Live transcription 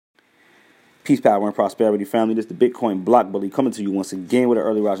Peace, power, and prosperity, family. This is the Bitcoin Block Bully coming to you once again with an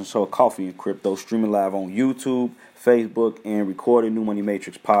early rising show of Coffee and Crypto, streaming live on YouTube, Facebook, and recording New Money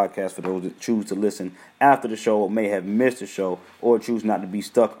Matrix podcast for those that choose to listen after the show or may have missed the show or choose not to be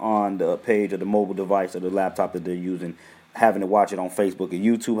stuck on the page or the mobile device or the laptop that they're using, having to watch it on Facebook and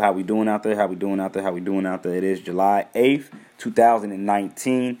YouTube. How we doing out there? How we doing out there? How we doing out there? It is July 8th,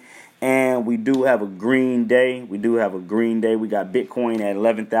 2019. And we do have a green day. We got Bitcoin at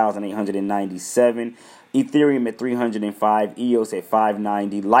 11,897, Ethereum at 305, EOS at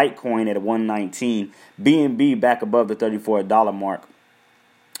 590, Litecoin at 119, BNB back above the $34 mark.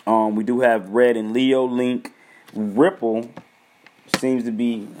 We do have Red and Leo Link. Ripple seems to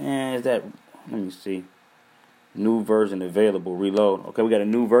be, let me see. New version available. Reload. Okay, we got a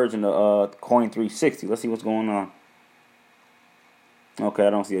new version of Coin 360. Let's see what's going on. Okay, I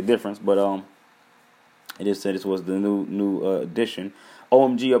don't see a difference, but it just said this was the new edition.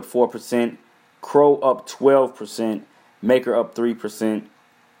 OMG up 4%, Crow up 12%, Maker up 3%,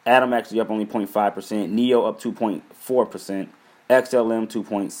 Atom actually up only 0.5%, Neo up 2.4%, XLM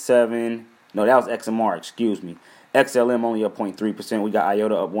 2.7%. No, that was XMR. Excuse me. XLM only up 0.3%. We got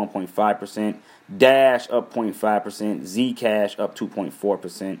IOTA up 1.5%, Dash up 0.5%, Zcash up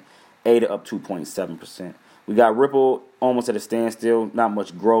 2.4%, ADA up 2.7%. We got Ripple almost at a standstill, not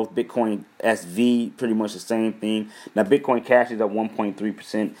much growth. Bitcoin SV, pretty much the same thing. Now, Bitcoin Cash is up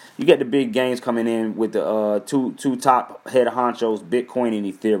 1.3%. You get the big gains coming in with the two top head honchos, Bitcoin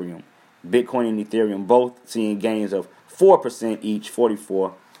and Ethereum. Bitcoin and Ethereum both seeing gains of 4% each,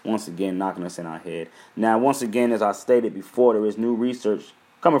 44. Once again, knocking us in our head. Now, once again, as I stated before, there is new research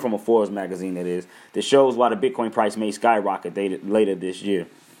coming from a Forbes magazine, that shows why the Bitcoin price may skyrocket later this year.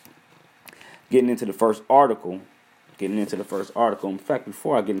 Getting into the first article. In fact,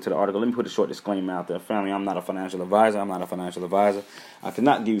 before I get into the article, let me put a short disclaimer out there. Family, I'm not a financial advisor. I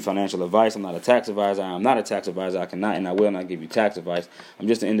cannot give you financial advice. I'm not a tax advisor. I am not a tax advisor. I cannot and I will not give you tax advice. I'm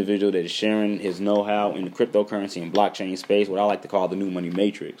just an individual that is sharing his know-how in the cryptocurrency and blockchain space, what I like to call the New Money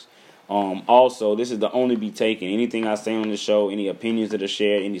Matrix. Also, this is the only be taken. Anything I say on the show, any opinions that are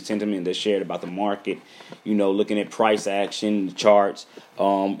shared, any sentiment that's shared about the market, looking at price action, the charts,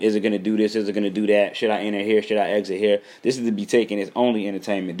 is it going to do this, is it going to do that, should I enter here, should I exit here? This is to be taken as only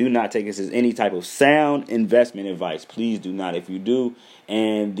entertainment. Do not take this as any type of sound investment advice. Please do not. If you do,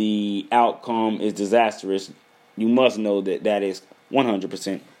 and the outcome is disastrous, you must know that is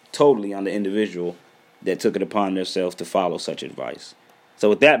 100% totally on the individual that took it upon themselves to follow such advice. So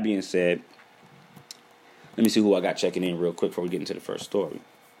with that being said, let me see who I got checking in real quick before we get into the first story.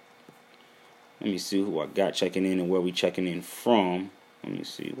 Let me see who I got checking in and where we checking in from. Let me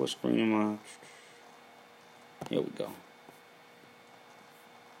see. What screen am I? Here we go.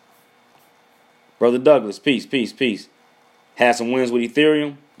 Brother Douglas, peace. Had some wins with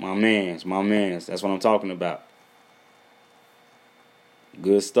Ethereum? My mans. That's what I'm talking about.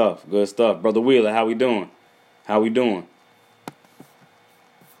 Good stuff. Brother Wheeler, how we doing?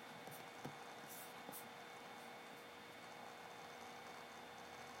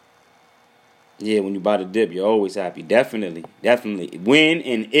 Yeah, when you buy the dip, you're always happy. Definitely. When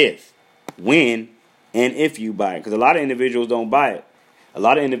and if you buy it. Because a lot of individuals don't buy it. I'm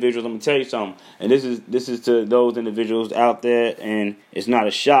going to tell you something. And this is to those individuals out there, and it's not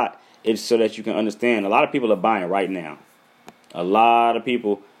a shot. It's so that you can understand. A lot of people are buying right now. A lot of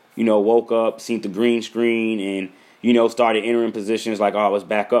people, woke up, seen the green screen, and, started entering positions like, oh, it's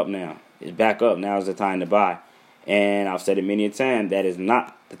back up now. It's back up. Now is the time to buy. And I've said it many a time, that is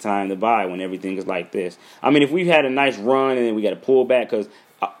not the time to buy when everything is like this. I mean, if we've had a nice run and then we got to pull back, because,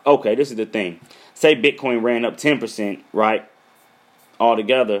 okay, this is the thing. Say Bitcoin ran up 10%, right,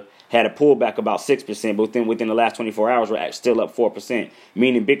 altogether, had a pullback about 6%, but within the last 24 hours, we're still up 4%,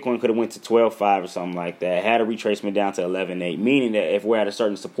 meaning Bitcoin could have went to 12.5 or something like that, had a retracement down to 11.8, meaning that if we're at a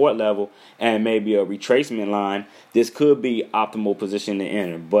certain support level and maybe a retracement line, this could be optimal position to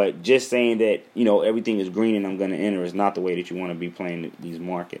enter. But just saying that, everything is green and I'm going to enter is not the way that you want to be playing these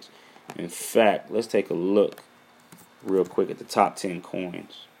markets. In fact, let's take a look real quick at the top 10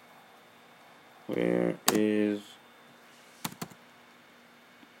 coins. Where is...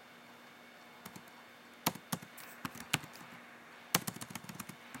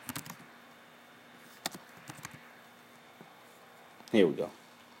 Here we go.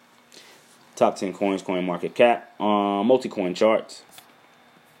 Top 10 coins, coin market cap. Multi-coin charts.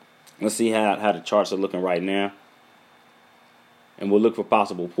 Let's see how the charts are looking right now. And we'll look for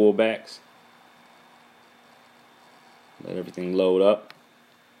possible pullbacks. Let everything load up.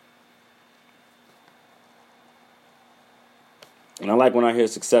 And I like when I hear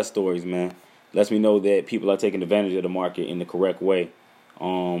success stories, man. Lets me know that people are taking advantage of the market in the correct way.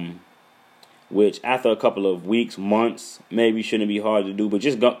 which after a couple of weeks, months, maybe shouldn't be hard to do. But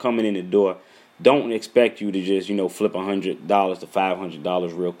just coming in the door, don't expect you to just, flip $100 to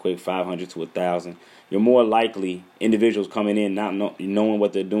 $500 real quick, $500 to $1,000. You're more likely, individuals coming in not knowing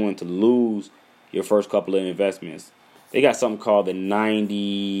what they're doing, to lose your first couple of investments. They got something called the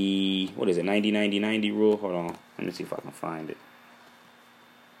 90 rule. Hold on. Let me see if I can find it.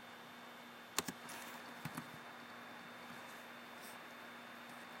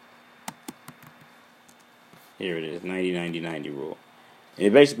 Here it is, 90 rule. And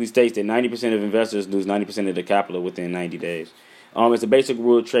it basically states that 90% of investors lose 90% of their capital within 90 days. It's a basic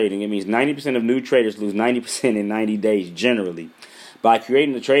rule of trading. It means 90% of new traders lose 90% in 90 days generally. By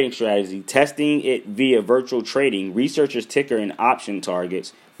creating the trading strategy, testing it via virtual trading, researching ticker and option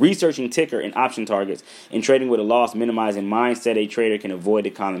targets, and trading with a loss minimizing mindset, a trader can avoid the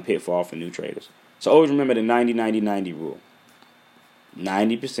common pitfall for new traders. So always remember the 90 rule.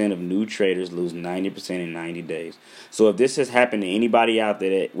 90% of new traders lose 90% in 90 days. So if this has happened to anybody out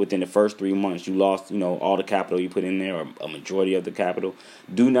there that within the first 3 months you lost, all the capital you put in there, or a majority of the capital,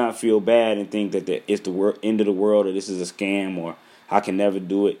 do not feel bad and think that it's the end of the world, or this is a scam, or I can never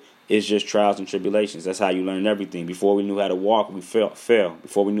do it. It's just trials and tribulations. That's how you learn everything. Before we knew how to walk, we fell.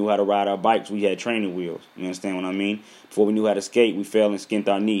 Before we knew how to ride our bikes, we had training wheels. You understand what I mean? Before we knew how to skate, we fell and skinned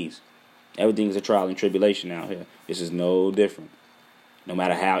our knees. Everything is a trial and tribulation out here. This is no different. No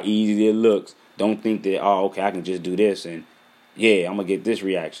matter how easy it looks, don't think that, okay, I can just do this and, I'm going to get this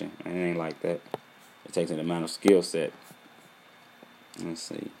reaction. It ain't like that. It takes an amount of skill set. Let's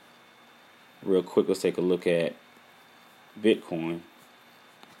see. Real quick, let's take a look at Bitcoin.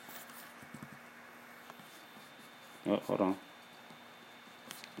 Oh, hold on.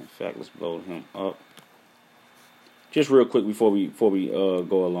 In fact, let's blow him up. Just real quick before we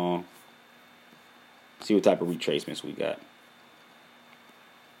go along. See what type of retracements we got.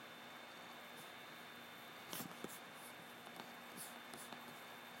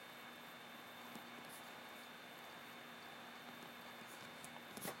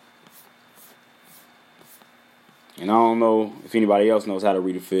 And I don't know if anybody else knows how to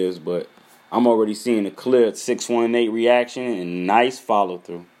read the fibs, but I'm already seeing a clear 618 reaction and nice follow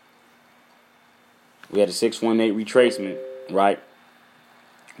through. We had a 618 retracement, right?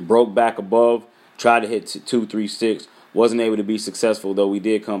 Broke back above, tried to hit 236, wasn't able to be successful, though we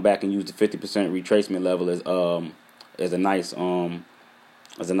did come back and use the 50% retracement level as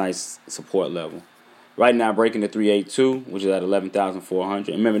a nice support level. Right now, breaking the 382, which is at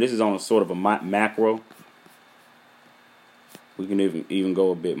 11,400. Remember, this is on a sort of a macro. We can even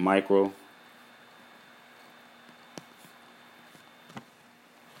go a bit micro.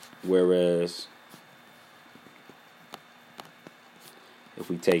 Whereas if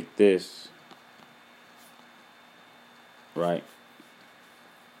we take this, right,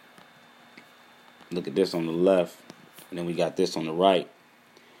 look at this on the left, and then we got this on the right.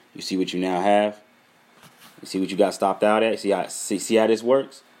 You see what you now have? You see what you got stopped out at? See how this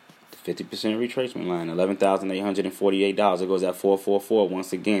works? 50% retracement line, $11,848. It goes at 444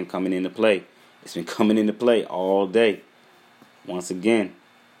 once again, coming into play. It's been coming into play all day. Once again.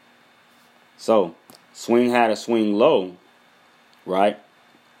 So, swing had a swing low, right?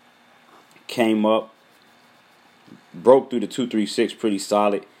 Came up, broke through the 236 pretty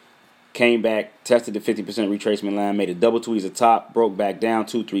solid. Came back, tested the 50% retracement line, made a double tweeze at top, broke back down,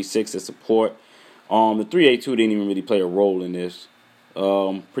 236 as support. The 382 didn't even really play a role in this.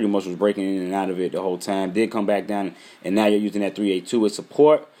 Pretty much was breaking in and out of it the whole time. Did come back down, and now you're using that 382 as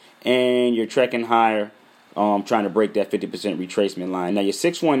support, and you're trekking higher, trying to break that 50% retracement line. Now your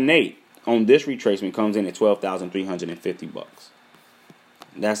 618 on this retracement comes in at $12,350.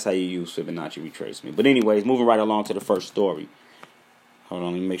 That's how you use Fibonacci retracement. But anyways, moving right along to the first story. Hold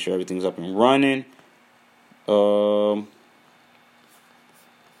on, let me make sure everything's up and running. Let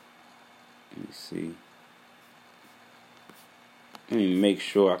me see. Let me make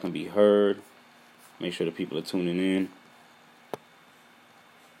sure I can be heard. Make sure the people are tuning in.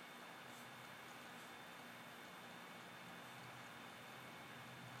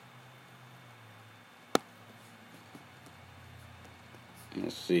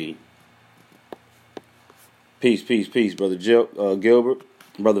 Let's see. Peace, Brother Gilbert,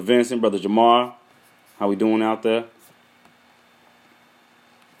 Brother Vincent, Brother Jamar. How we doing out there?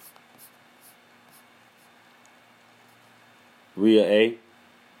 Rhea A.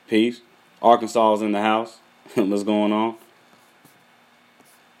 Peace. Arkansas is in the house. What's going on?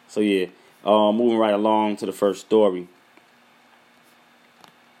 So yeah, moving right along to the first story.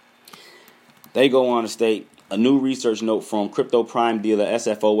 They go on to state, a new research note from crypto prime dealer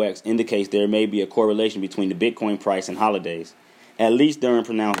SFOX indicates there may be a correlation between the Bitcoin price and holidays, at least during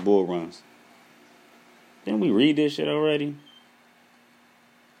pronounced bull runs. Didn't we read this shit already?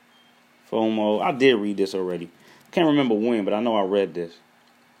 FOMO. I did read this already. Can't remember when, but I know I read this.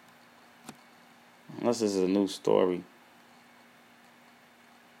 Unless this is a new story.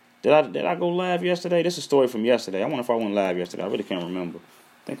 Did I go live yesterday? This is a story from yesterday. I wonder if I went live yesterday. I really can't remember.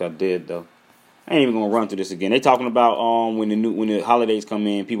 I think I did though. I ain't even gonna run through this again. They talking about when the holidays come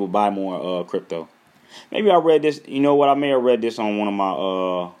in, people buy more crypto. Maybe I read this. You know what? I may have read this on one of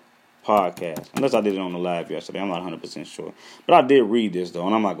my podcasts. Unless I did it on the live yesterday. I'm not 100% sure. But I did read this though,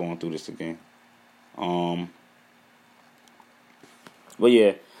 and I'm not going through this again. But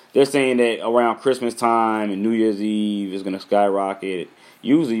yeah, they're saying that around Christmas time and New Year's Eve is gonna skyrocket.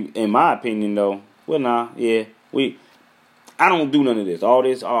 Usually, in my opinion, though, I don't do none of this. All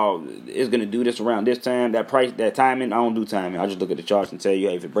this, it's gonna do this around this time. That price, that timing, I don't do timing. I just look at the charts and tell you,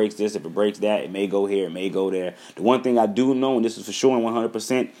 hey, if it breaks this, if it breaks that, it may go here, it may go there. The one thing I do know, and this is for sure and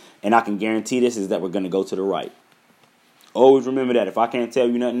 100%, and I can guarantee this, is that we're gonna go to the right. Always remember that. If I can't tell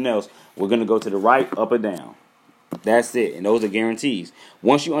you nothing else, we're gonna go to the right, up or down. That's it, and those are guarantees.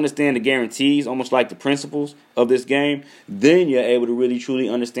 Once you understand the guarantees, almost like the principles of this game, then you're able to really truly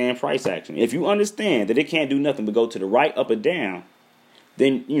understand price action. If you understand that it can't do nothing but go to the right, up, or down,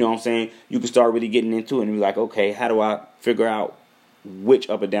 then, you know what I'm saying, you can start really getting into it and be like, okay, how do I figure out which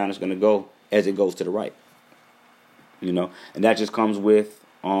up or down is going to go as it goes to the right? You know, and that just comes with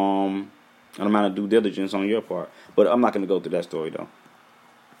an amount of due diligence on your part. But I'm not going to go through that story, though.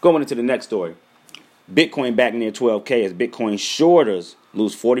 Going into the next story. Bitcoin back near 12K as Bitcoin shorters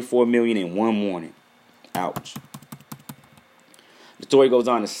lose 44 million in one morning. Ouch. The story goes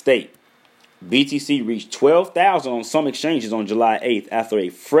on to state BTC reached 12,000 on some exchanges on July 8th after a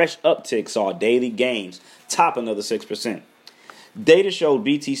fresh uptick saw daily gains top another 6%. Data showed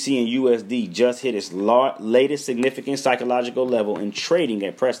BTC and USD just hit its latest significant psychological level in trading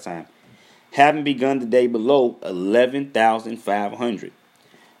at press time, having begun the day below 11,500.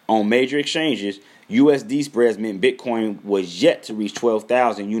 On major exchanges, USD spreads meant Bitcoin was yet to reach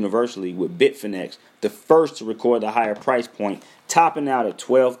 12,000 universally, with Bitfinex the first to record the higher price point, topping out at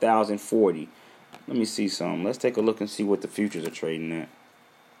 12,040. Let me see some. Let's take a look and see what the futures are trading at.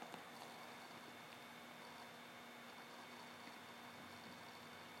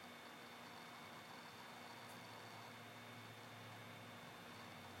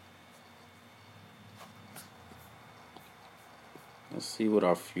 Let's see what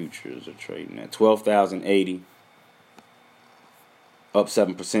our futures are trading at. 12,080. Up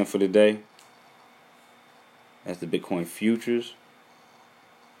 7% for the day. That's the Bitcoin futures.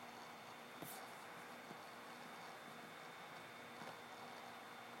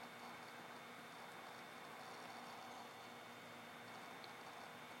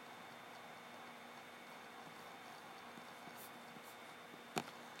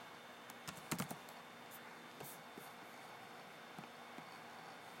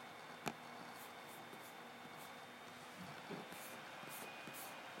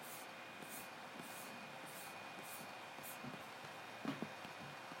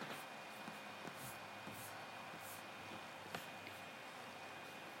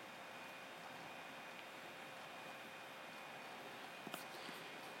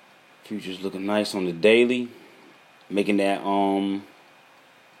 Futures looking nice on the daily, making that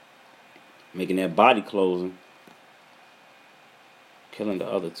body closing, killing the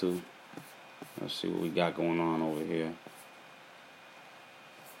other two. Let's see what we got going on over here.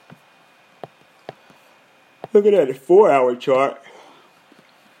 Looking at the 4-hour chart.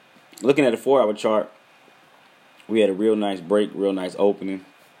 Looking at the 4-hour chart, we had a real nice break, real nice opening.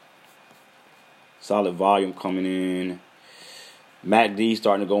 Solid volume coming in. MACD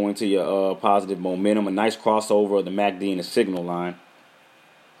starting to go into your positive momentum. A nice crossover of the MACD and the signal line.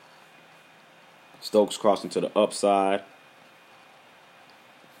 Stokes crossing to the upside.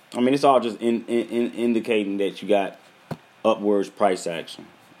 I mean, it's all just indicating that you got upwards price action.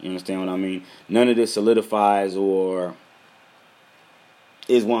 You understand what I mean? None of this solidifies or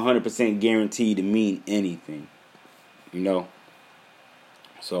is 100% guaranteed to mean anything. You know?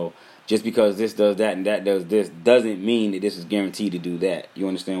 So just because this does that and that does this doesn't mean that this is guaranteed to do that. You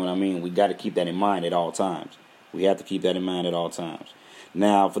understand what I mean? We got to keep that in mind at all times. We have to keep that in mind at all times.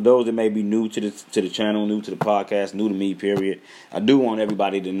 Now, for those that may be new to the channel, new to the podcast, new to me, period, I do want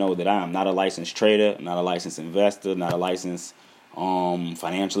everybody to know that I am not a licensed trader, not a licensed investor, not a licensed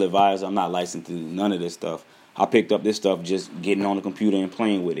financial advisor. I'm not licensed to do none of this stuff. I picked up this stuff just getting on the computer and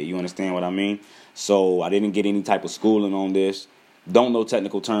playing with it. You understand what I mean? So I didn't get any type of schooling on this. Don't know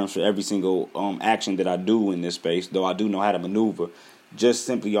technical terms for every single action that I do in this space, though I do know how to maneuver. Just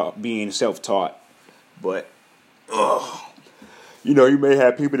simply being self-taught. But You may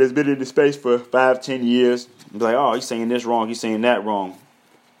have people that's been in the space for 5, 10 years. Be like, oh, he's saying this wrong. He's saying that wrong.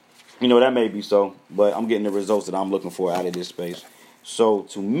 That may be so, but I'm getting the results that I'm looking for out of this space. So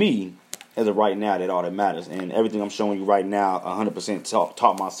to me, as of right now, that all that matters. And everything I'm showing you right now, 100%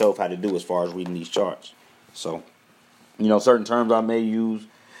 taught myself how to do as far as reading these charts. So, certain terms I may use,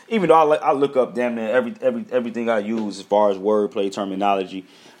 even though I look up damn near everything I use as far as wordplay terminology.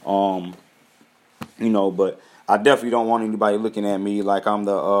 But I definitely don't want anybody looking at me like I'm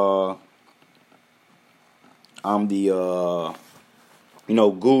the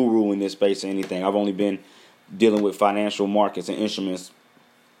guru in this space or anything. I've only been dealing with financial markets and instruments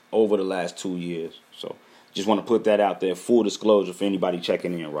over the last 2 years. So just want to put that out there. Full disclosure for anybody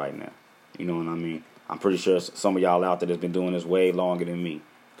checking in right now. You know what I mean? I'm pretty sure some of y'all out there that's been doing this way longer than me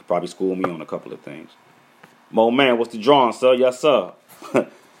could probably school me on a couple of things. Mo man, what's the drawing, sir? Yes, sir.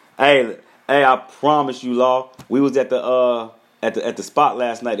 Hey, I promise you, Law. We was at the spot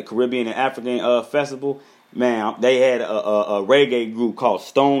last night, the Caribbean and African festival. Man, they had a reggae group called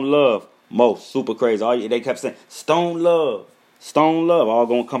Stone Love. Super crazy. They kept saying Stone Love,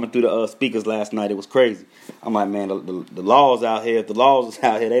 all coming through the speakers last night. It was crazy. I'm like, man, the laws out here. If the laws was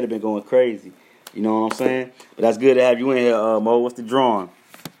out here, they'd have been going crazy. You know what I'm saying? But that's good to have you in here, Mo. What's the drawing?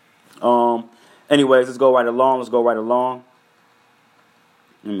 Anyways, let's go right along.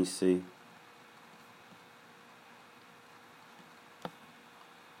 Let me see.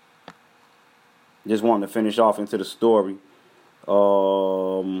 Just wanting to finish off into the story.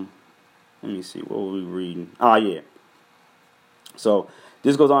 Let me see. What were we reading? Yeah. So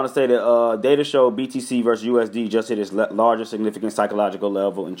this goes on to say that data show BTC versus USD just hit its largest significant psychological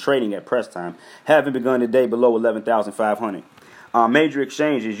level in trading at press time, having begun today below 11,500. Major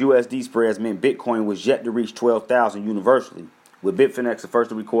exchanges, USD spreads meant Bitcoin was yet to reach 12,000 universally, with Bitfinex the first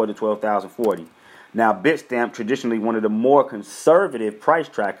to record the 12,040. Now, Bitstamp, traditionally one of the more conservative price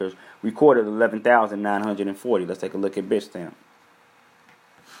trackers, recorded 11,940. Let's take a look at Bitstamp.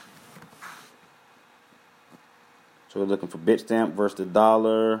 So we're looking for Bitstamp versus the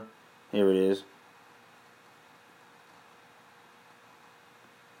dollar. Here it is.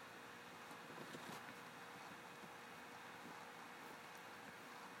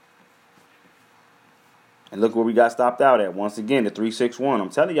 And look where we got stopped out at. Once again, the 361. I'm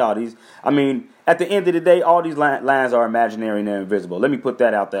telling y'all at the end of the day, all these lines are imaginary and they're invisible. Let me put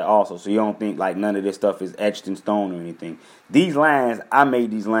that out there also, so you don't think like none of this stuff is etched in stone or anything. These lines, I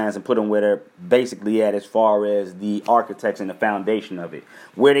made these lines and put them where they're basically at as far as the architects and the foundation of it.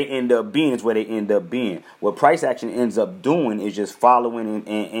 Where they end up being is where they end up being. What price action ends up doing is just following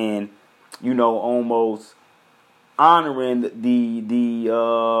and almost honoring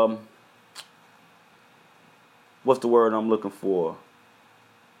the what's the word I'm looking for?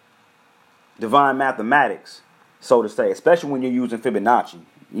 Divine mathematics, so to say, especially when you're using Fibonacci.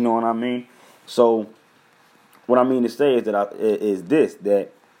 You know what I mean? So what I mean to say is that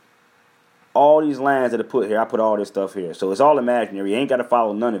all these lines that are put here, I put all this stuff here. So it's all imaginary. You ain't got to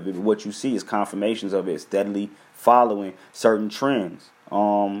follow none of it. But what you see is confirmations of it steadily following certain trends.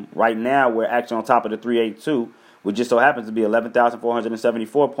 Right now, we're actually on top of the 382, which just so happens to be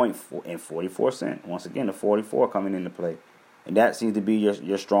 11,474.44. Once again, the 44 coming into play. And that seems to be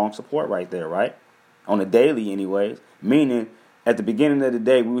your strong support right there, right? On the daily anyways. Meaning, at the beginning of the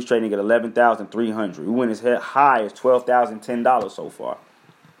day, we was trading at 11,300. We went as high as $12,010 so far.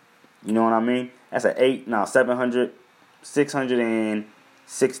 You know what I mean? That's an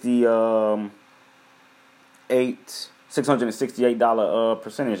 $668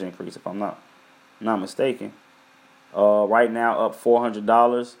 percentage increase, if I'm not mistaken. Right now up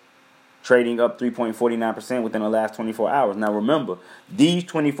 $400, trading up 3.49% within the last 24 hours. Now remember, these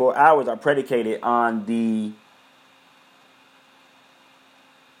 24 hours are predicated on the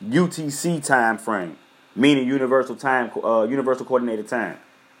UTC time frame, meaning universal coordinated time,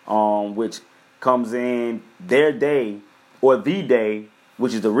 which comes in their day or the day,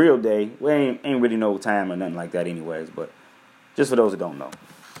 which is the real day. We ain't really no time or nothing like that anyways, but just for those that don't know.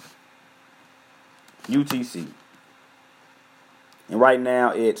 UTC. And right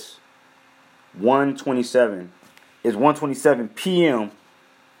now it's 1:27. It's 1:27 p.m.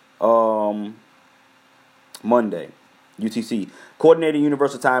 Monday. UTC. Coordinated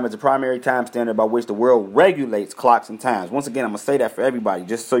Universal Time is the primary time standard by which the world regulates clocks and times. Once again, I'm going to say that for everybody,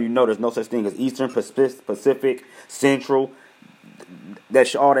 just so you know there's no such thing as Eastern, Pacific, Central.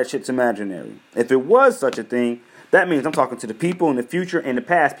 All that shit's imaginary. If it was such a thing, that means I'm talking to the people in the future and the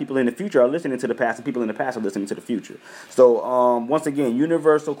past. People in the future are listening to the past, and people in the past are listening to the future. So, once again,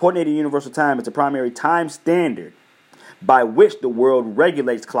 Coordinated Universal Time is the primary time standard by which the world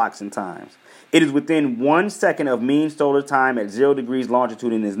regulates clocks and times. It is within 1 second of mean solar time at 0 degrees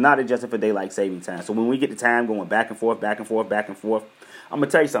longitude and is not adjusted for daylight saving time. So when we get the time going back and forth, back and forth, back and forth, I'm going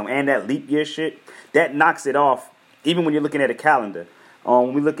to tell you something. And that leap year shit, that knocks it off, even when you're looking at a calendar.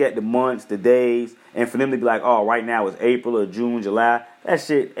 When we look at the months, the days, and for them to be like, oh, right now it's April or June, July, that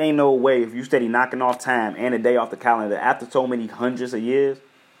shit ain't no way. If you steady knocking off time and a day off the calendar after so many hundreds of years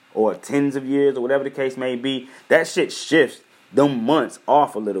or tens of years or whatever the case may be, that shit shifts them months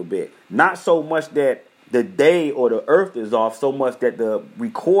off a little bit. Not so much that the day or the earth is off, so much that the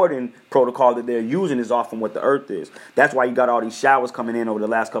recording protocol that they're using is off from what the earth is. That's why you got all these showers coming in over the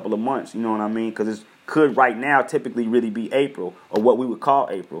last couple of months. You know what I mean? Because it could right now typically really be April, or what we would call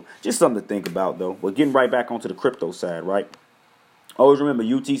April. Just something to think about, though. We're getting right back onto the crypto side, right? Always remember,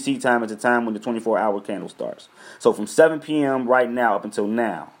 UTC time is the time when the 24-hour candle starts. So from 7 p.m. right now up until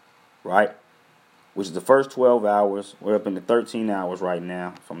now, right? Which is the first 12 hours. We're up into 13 hours right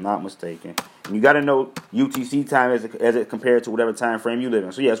now, if I'm not mistaken. And you got to know UTC time as it compared to whatever time frame you live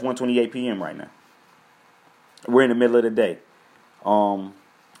in. So, yeah, it's 1:28 p.m. right now. We're in the middle of the day.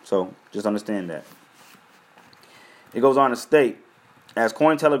 So, just understand that. It goes on to state, as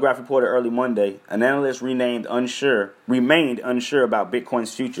Cointelegraph reported early Monday, an analyst remained unsure about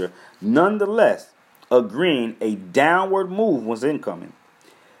Bitcoin's future, nonetheless agreeing a downward move was incoming.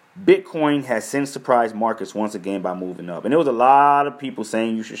 Bitcoin has since surprised markets once again by moving up. And there was a lot of people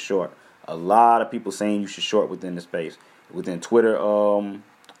saying you should short. A lot of people saying you should short within the space. Within Twitter,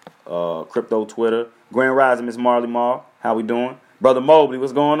 crypto Twitter. Grand Rising, Miss Marley Marl. How we doing? Brother Mobley,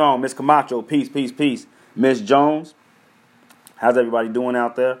 what's going on? Miss Camacho, peace, peace, peace. Miss Jones, how's everybody doing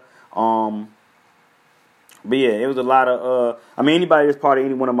out there? But yeah, it was a lot of, anybody that's part of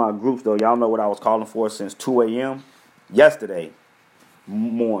any one of my groups, though, y'all know what I was calling for since 2 a.m. yesterday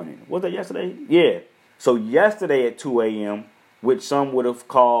morning. Was that yesterday? Yeah. So yesterday at 2 a.m., which some would have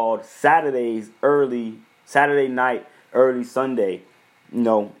called Saturday night, early Sunday,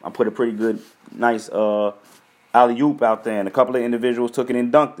 I put a pretty good, nice alley-oop out there, and a couple of individuals took it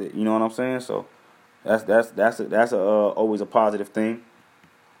and dunked it. You know what I'm saying? So that's always a positive thing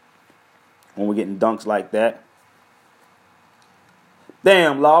when we're getting dunks like that.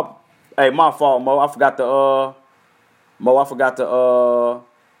 Damn, Law. Hey, my fault, Mo. I forgot to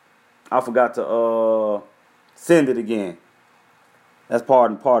send it again. That's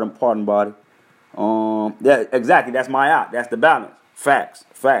pardon, body. Yeah, exactly. That's my out. That's the balance. Facts.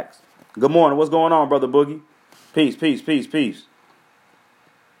 Good morning. What's going on, Brother Boogie? Peace.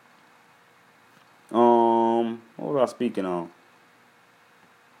 What was I speaking on?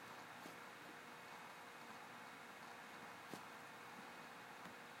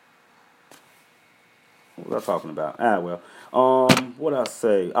 What was I talking about? What did I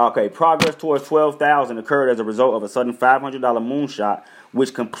say? Okay, progress towards 12,000 occurred as a result of a sudden $500 moonshot,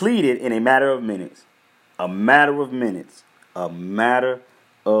 which completed in a matter of minutes. A matter of minutes.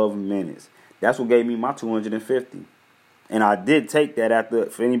 That's what gave me my 250. And I did take that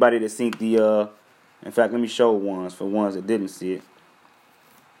for anybody that seen the, in fact, let me show ones for ones that didn't see it.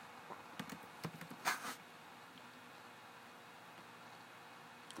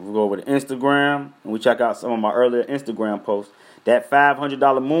 We'll go over to Instagram and we check out some of my earlier Instagram posts. That $500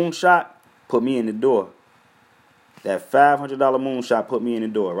 moonshot put me in the door. That $500 moonshot put me in the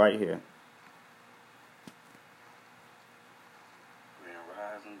door right here. Grand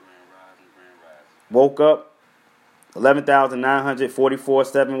Rising. Woke up,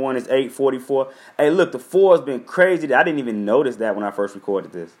 11,944.71 is 844. Hey, look, the 4 has been crazy. I didn't even notice that when I first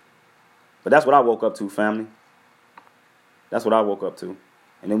recorded this. But that's what I woke up to, family. That's what I woke up to.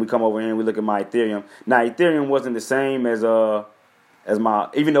 And then we come over here and we look at my Ethereum. Now, Ethereum wasn't the same as my,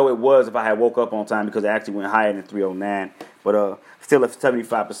 even though it was if I had woke up on time, because it actually went higher than 309. But still a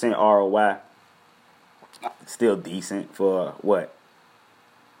 75% ROI. Still decent for what?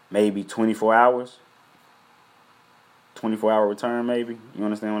 Maybe 24 hours? 24-hour return, maybe? You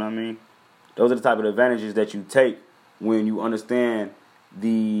understand what I mean? Those are the type of advantages that you take when you understand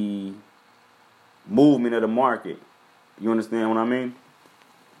the movement of the market. You understand what I mean?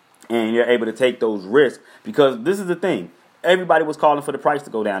 And you're able to take those risks. Because this is the thing. Everybody was calling for the price to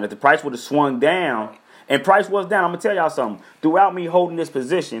go down. If the price would have swung down, and price was down, I'm going to tell y'all something. Throughout me holding this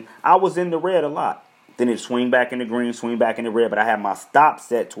position, I was in the red a lot. Then it swing back in the green, swing back in the red. But I had my stop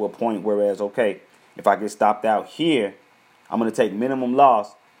set to a point whereas, okay, if I get stopped out here, I'm going to take minimum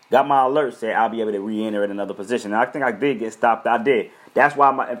loss. Got my alert set, I'll be able to re-enter in another position. And I think I did get stopped. I did. That's why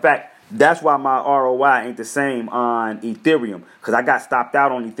my ROI ain't the same on Ethereum, because I got stopped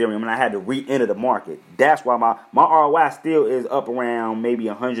out on Ethereum and I had to re-enter the market. That's why my ROI still is up around maybe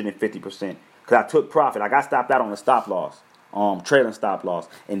 150%, because I took profit. I got stopped out on the stop loss. trailing stop loss,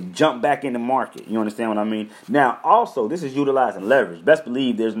 and jump back in the market. You understand what I mean? Now, also, this is utilizing leverage. Best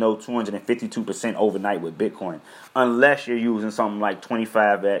believe there's no 252% overnight with Bitcoin, unless you're using something like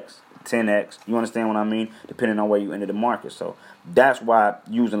 25x, 10x. You understand what I mean? Depending on where you enter the market. So that's why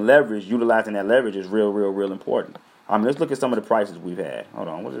using leverage, utilizing that leverage is real important. I mean, let's look at some of the prices we've had. Hold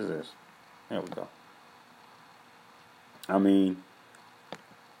on, what is this? There we go. I mean,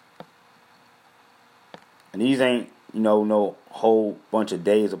 and these ain't, no whole bunch of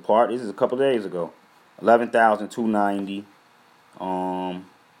days apart. This is a couple days ago. 11,290.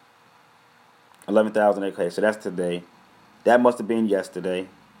 11,000. Okay, so that's today. That must have been yesterday,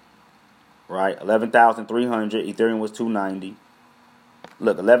 right? 11,300. Ethereum was 290.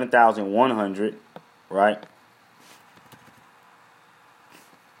 Look, 11,100, right?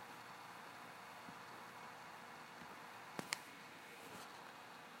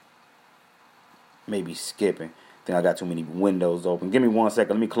 Maybe skipping. I think I got too many windows open. Give me 1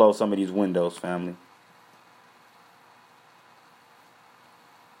 second. Let me close some of these windows, family.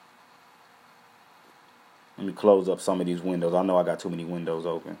 Let me close up some of these windows. I know I got too many windows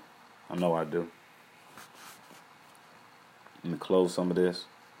open. I know I do. Let me close some of this.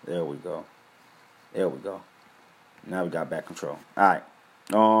 There we go. There we go. Now we got back control. All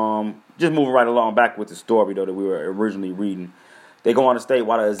right. Just moving right along back with the story, though, that we were originally reading. They go on to state,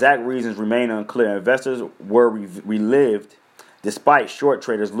 while the exact reasons remain unclear, investors were relived despite short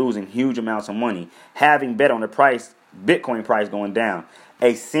traders losing huge amounts of money, having bet on the Bitcoin price going down.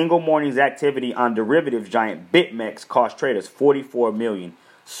 A single morning's activity on derivatives giant BitMEX cost traders $44 million,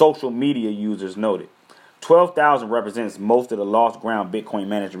 social media users noted. 12,000 represents most of the lost ground Bitcoin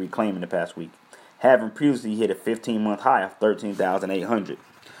managed to reclaim in the past week, having previously hit a 15-month high of 13,800.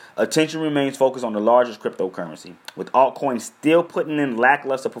 Attention remains focused on the largest cryptocurrency, with altcoins still putting in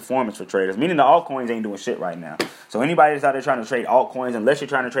lackluster performance for traders, meaning the altcoins ain't doing shit right now. So anybody that's out there trying to trade altcoins, unless you're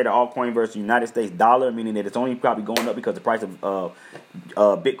trying to trade an altcoin versus the United States dollar, meaning that it's only probably going up because the price of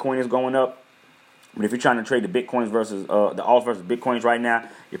Bitcoin is going up. But if you're trying to trade the Bitcoins versus the alts versus Bitcoins right now,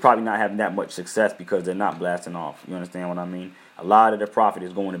 you're probably not having that much success because they're not blasting off. You understand what I mean? A lot of the profit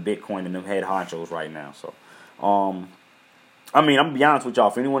is going to Bitcoin and them head honchos right now. So, I mean, I'm going to be honest with y'all.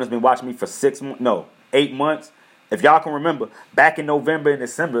 For anyone that's been watching me for 8 months, if y'all can remember, back in November and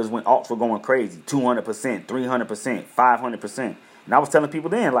December is when alts were going crazy. 200%, 300%, 500%. And I was telling people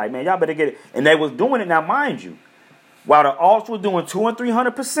then, like, man, y'all better get it. And they was doing it. Now, mind you, while the alts were doing 200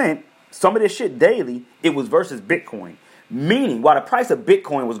 and 300%, some of this shit daily, it was versus Bitcoin. Meaning, while the price of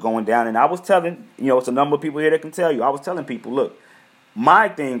Bitcoin was going down, and I was telling, it's a number of people here that can tell you, I was telling people, look, my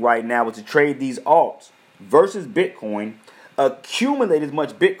thing right now is to trade these alts versus Bitcoin, accumulate as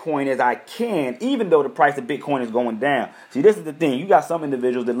much Bitcoin as I can, even though the price of Bitcoin is going down. See, this is the thing. You got some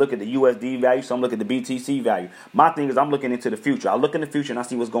individuals that look at the USD value, some look at the BTC value. My thing is I'm looking into the future. I look in the future and I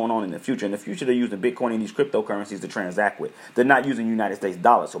see what's going on in the future. In the future, they're using Bitcoin and these cryptocurrencies to transact with. They're not using United States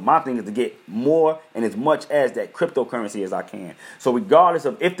dollars. So my thing is to get more and as much as that cryptocurrency as I can. So regardless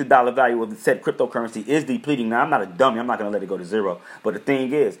of if the dollar value of the said cryptocurrency is depleting, now I'm not a dummy. I'm not going to let it go to zero. But the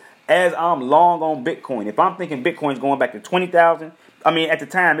thing is, as I'm long on Bitcoin, if I'm thinking Bitcoin's going back to 20,000, I mean, at the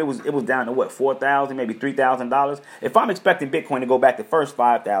time it was down to what, $4,000, maybe $3,000. If I'm expecting Bitcoin to go back to first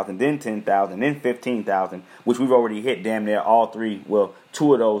 5,000, then 10,000, then 15,000, which we've already hit damn near all three, well,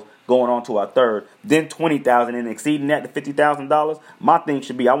 two of those going on to our third, then 20,000 and exceeding that to $50,000, my thing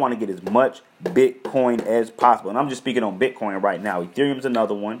should be I want to get as much Bitcoin as possible. And I'm just speaking on Bitcoin right now. Ethereum's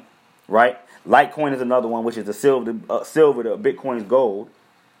another one, right? Litecoin is another one, which is the silver to Bitcoin's gold.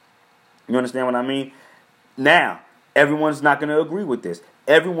 You understand what I mean? Now, everyone's not going to agree with this.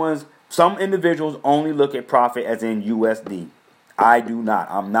 Some individuals only look at profit as in USD. I do not.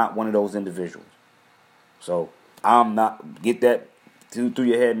 I'm not one of those individuals. So, I'm not, get that through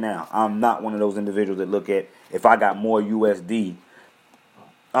your head now. I'm not one of those individuals that look at if I got more USD,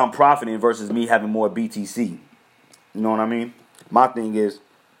 I'm profiting versus me having more BTC. You know what I mean? My thing is,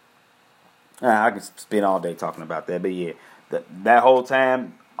 I can spend all day talking about that. But yeah, that whole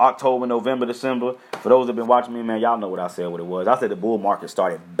time, October, November, December. For those that have been watching me, man, y'all know what I said, what it was. I said the bull market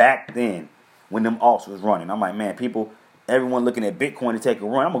started back then when them alts was running. I'm like, man, everyone looking at Bitcoin to take a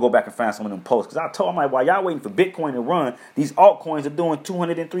run. I'm going to go back and find some of them posts. Because I told them, like, while y'all waiting for Bitcoin to run, these altcoins are doing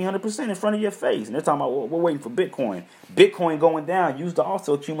 200 and 300% in front of your face. And they're talking about, well, we're waiting for Bitcoin. Bitcoin going down. Use to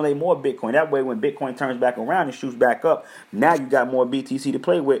also accumulate more Bitcoin. That way, when Bitcoin turns back around and shoots back up, now you got more BTC to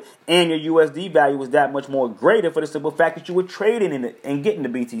play with. And your USD value was that much more greater for the simple fact that you were trading in it and getting the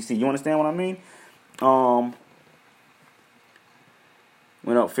BTC. You understand what I mean?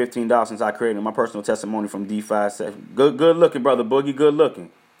 Went up $15 since I created my personal testimony from DeFi. Good looking, brother Boogie. Good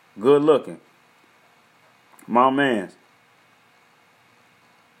looking. My man.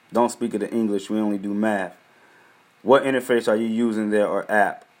 Don't speak of the English. We only do math. What interface are you using there or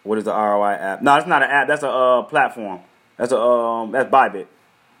app? What is the ROI app? No, it's not an app. That's a platform. That's Bybit.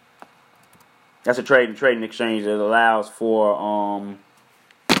 That's a trading exchange that allows for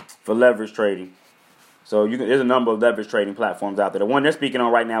leverage trading. So there's a number of leverage trading platforms out there. The one they're speaking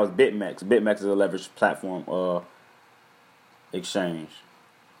on right now is BitMEX. BitMEX is a leverage platform exchange.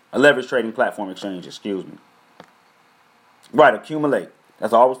 A leverage trading platform exchange, excuse me. Right, accumulate.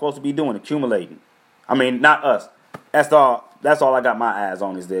 That's all we're supposed to be doing, accumulating. I mean, not us. That's all I got my eyes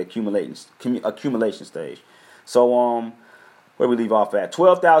on is the accumulation stage. So, where we leave off at?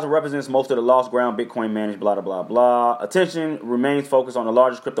 12,000 represents most of the lost ground Bitcoin managed, blah, blah, blah, blah. Attention remains focused on the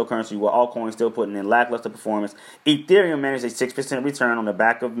largest cryptocurrency, with altcoins still putting in lackluster performance. Ethereum managed a 6% return on the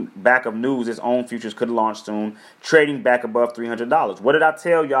back of news its own futures could launch soon, trading back above $300. What did I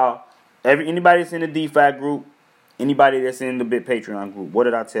tell y'all? Anybody that's in the DeFi group, anybody that's in the Patreon group, what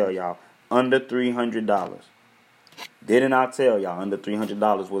did I tell y'all? Under $300. Didn't I tell y'all under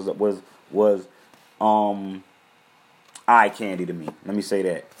 $300 was eye candy to me? Let me say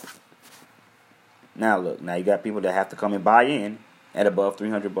that. Now look, now you got people that have to come and buy in at above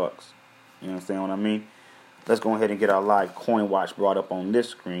 $300. You understand what I mean? Let's go ahead and get our live coin watch brought up on this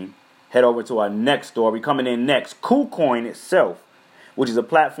screen. Head over to our next story. Coming in next, KuCoin itself, which is a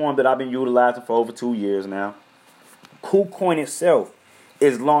platform that I've been utilizing for over 2 years now. KuCoin itself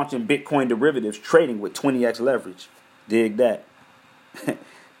is launching Bitcoin derivatives trading with 20x leverage. Dig that.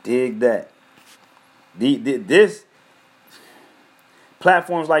 Dig that. This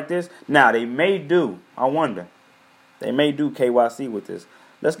platforms like this, now they may do, I wonder, they may do KYC with this.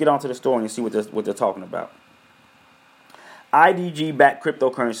 Let's get on to the story and see what they're talking about. IDG-backed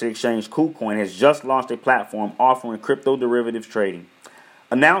cryptocurrency exchange KuCoin has just launched a platform offering crypto derivatives trading.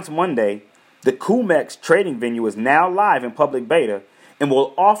 Announced Monday, the CuMEX trading venue is now live in public beta and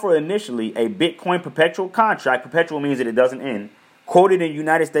will offer initially a Bitcoin perpetual contract. Perpetual means that it doesn't end. Quoted in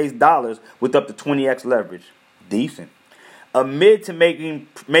United States dollars with up to 20x leverage. Decent. Amid to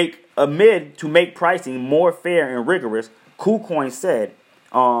make pricing more fair and rigorous, KuCoin said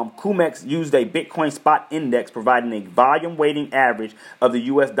CuMEX used a Bitcoin spot index providing a volume weighting average of the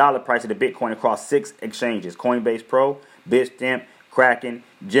US dollar price of the Bitcoin across 6 exchanges: Coinbase Pro, Bitstamp, Kraken,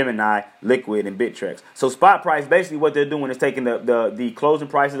 Gemini, Liquid, and Bittrex. So spot price, basically what they're doing is taking the closing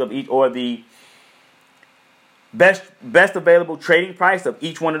prices of each, or the best available trading price of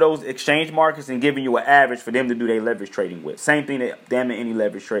each one of those exchange markets, and giving you an average for them to do their leverage trading with. Same thing that damn near any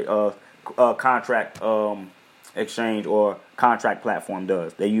leverage trade contract exchange or contract platform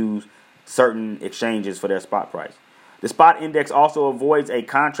does. They use certain exchanges for their spot price. The spot index also avoids a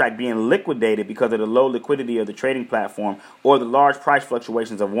contract being liquidated because of the low liquidity of the trading platform or the large price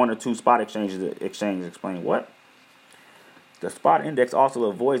fluctuations of one or two spot exchanges. Explain what? The spot index also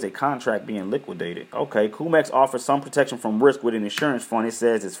avoids a contract being liquidated. Okay, CuMEX offers some protection from risk with an insurance fund. It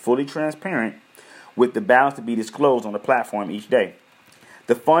says it's fully transparent with the balance to be disclosed on the platform each day.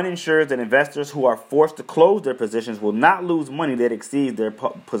 The fund ensures that investors who are forced to close their positions will not lose money that exceeds their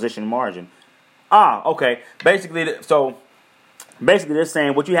position margin. Okay. Basically, they're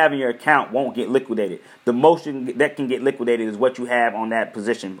saying what you have in your account won't get liquidated. The most that can get liquidated is what you have on that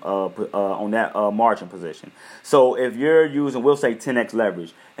position, on that margin position. So if you're using, we'll say 10x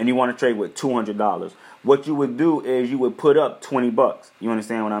leverage, and you want to trade with $200, what you would do is you would put up $20. You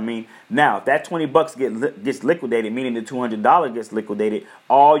understand what I mean? Now, if that $20 gets liquidated, meaning the $200 gets liquidated,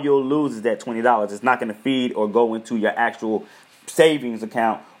 all you'll lose is that $20. It's not going to feed or go into your actual savings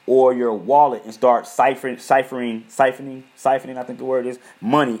account or your wallet and start siphoning, I think the word is,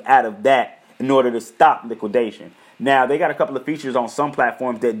 money out of that in order to stop liquidation. Now, they got a couple of features on some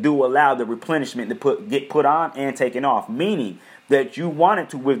platforms that do allow the replenishment to get put on and taken off, meaning that you wanted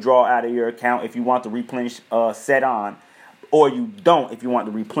to withdraw out of your account if you want to replenish set on, or you don't if you want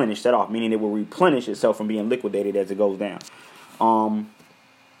to replenish set off, meaning it will replenish itself from being liquidated as it goes down.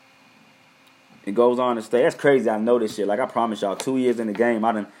 It goes on to stay. That's crazy. I know this shit. Like I promise y'all, 2 years in the game,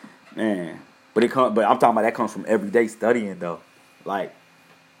 But I'm talking about that comes from everyday studying though, like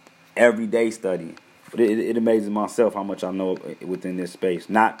everyday studying. But it amazes myself how much I know within this space.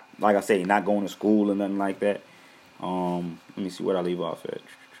 Not like I say, not going to school or nothing like that. Let me see where I leave off at.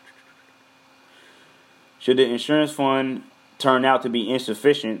 Should the insurance fund turn out to be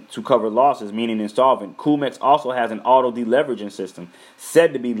insufficient to cover losses, meaning insolvent, CuMEX also has an auto deleveraging system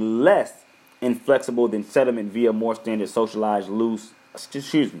said to be less inflexible than settlement via more standard socialized loss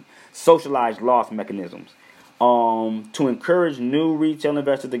mechanisms. To encourage new retail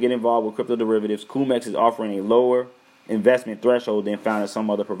investors to get involved with crypto derivatives, CuMEX is offering a lower investment threshold than found at some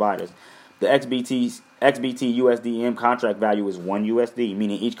other providers. The XBT USDM contract value is $1,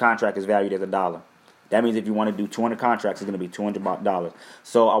 meaning each contract is valued as $1. That means if you want to do 200 contracts, it's going to be $200.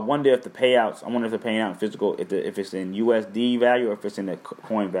 So I wonder if the payouts, they're paying out in physical, if it's in USD value or if it's in the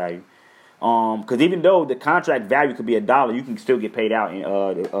coin value. Because even though the contract value could be $1, you can still get paid out in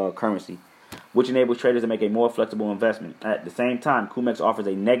currency, which enables traders to make a more flexible investment. At the same time, COMEX offers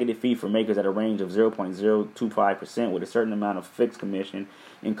a negative fee for makers at a range of 0.025% with a certain amount of fixed commission,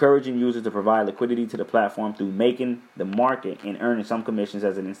 encouraging users to provide liquidity to the platform through making the market and earning some commissions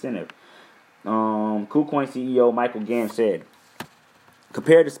as an incentive. KuCoin CEO Michael Gann said,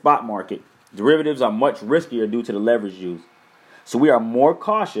 compared to spot market, derivatives are much riskier due to the leverage used. So we are more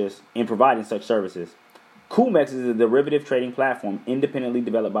cautious in providing such services. COMEX is a derivative trading platform independently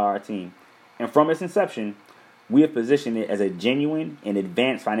developed by our team. And from its inception, we have positioned it as a genuine and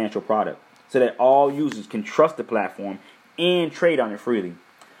advanced financial product so that all users can trust the platform and trade on it freely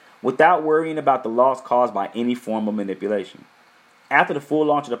without worrying about the loss caused by any form of manipulation. After the full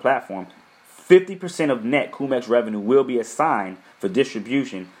launch of the platform, 50% of net COMEX revenue will be assigned for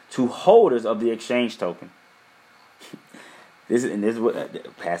distribution to holders of the exchange token. This is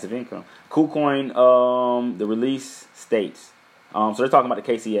what passive income. KuCoin, the release states. So they're talking about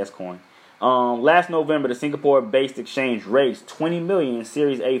the KCS coin. Last November, the Singapore-based exchange raised $20 million in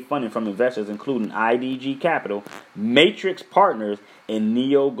Series A funding from investors, including IDG Capital, Matrix Partners, and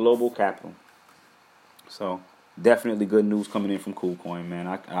Neo Global Capital. So definitely good news coming in from KuCoin, man.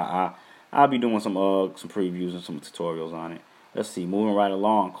 I'll be doing some previews and some tutorials on it. Let's see, moving right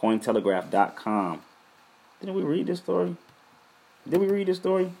along. Cointelegraph.com. Didn't we read this story? Did we read this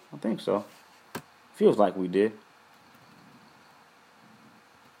story? I think so. Feels like we did.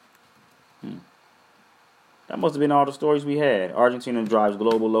 That must have been all the stories we had. Argentina drives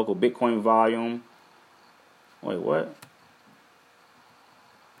global local Bitcoin volume. Wait, what?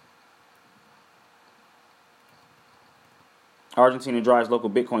 Argentina drives local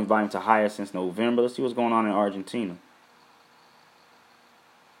Bitcoin volume to higher since November. Let's see what's going on in Argentina.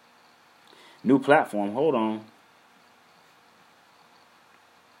 New platform. Hold on.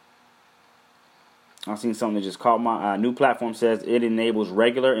 I've seen something that just caught my eye. New platform says it enables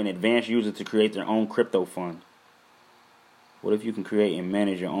regular and advanced users to create their own crypto fund. What if you can create and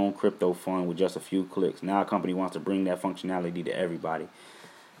manage your own crypto fund with just a few clicks? Now a company wants to bring that functionality to everybody.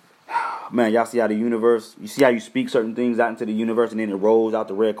 Man, y'all see how you see how you speak certain things out into the universe and then it rolls out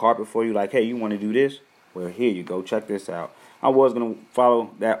the red carpet for you like, hey, you want to do this? Well, here you go. Check this out. I was going to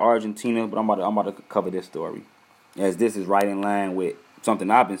follow that Argentina, but I'm about to cover this story, as this is right in line with something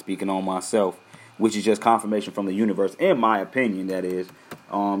I've been speaking on myself, which is just confirmation from the universe, in my opinion, that is.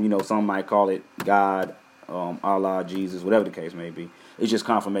 Some might call it God, Allah, Jesus, whatever the case may be. It's just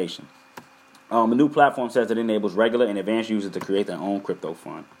confirmation. A new platform says it enables regular and advanced users to create their own crypto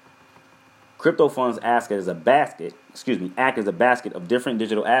fund. Crypto funds act as a basket of different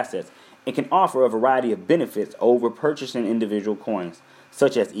digital assets and can offer a variety of benefits over purchasing individual coins,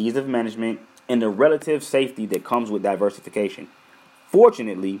 such as ease of management and the relative safety that comes with diversification.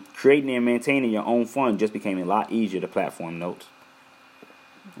 Fortunately, creating and maintaining your own fund just became a lot easier, the platform notes.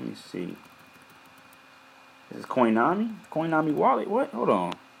 Let me see. This is Coinami? Coinami wallet? What? Hold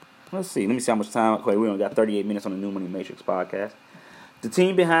on. Let's see. Let me see how much time. Okay, we only got 38 minutes on the New Money Matrix podcast. The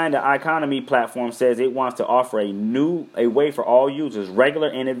team behind the Economy platform says it wants to offer a way for all users, regular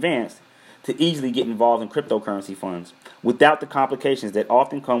and advanced, to easily get involved in cryptocurrency funds without the complications that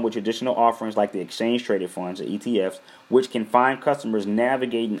often come with traditional offerings like the exchange-traded funds, or ETFs, which can find customers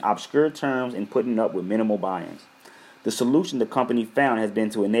navigating obscure terms and putting up with minimal buy-ins. The solution the company found has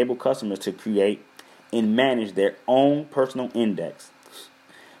been to enable customers to create and manage their own personal index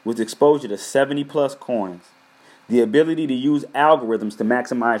with exposure to 70-plus coins, the ability to use algorithms to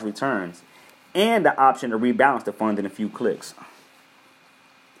maximize returns, and the option to rebalance the fund in a few clicks.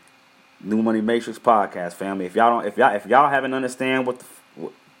 New Money Matrix podcast, family. If y'all haven't understand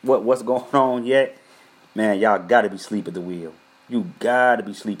what's going on yet, man, y'all gotta be asleep at the wheel. You gotta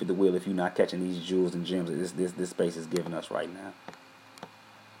be asleep at the wheel if you're not catching these jewels and gems that this space is giving us right now.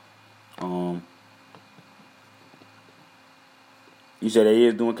 You said they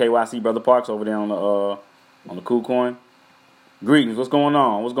is doing KYC, Brother Parks, over there on the KuCoin. Greetings. What's going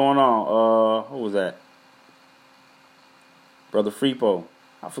on? Who was that? Brother Freepo.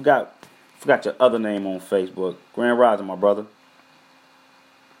 I forgot your other name on Facebook. Grand Rising, my brother.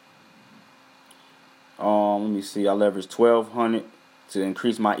 Let me see. I leveraged 1,200 to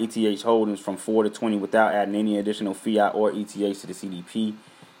increase my ETH holdings from 4 to 20 without adding any additional fiat or ETH to the CDP.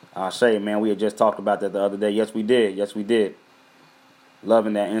 Shay, man, we had just talked about that the other day. Yes, we did.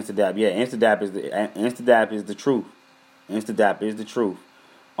 Loving that InstaDApp. Yeah, InstaDApp is the truth. InstaDApp is the truth.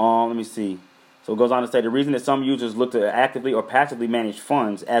 Let me see. So it goes on to say the reason that some users look to actively or passively manage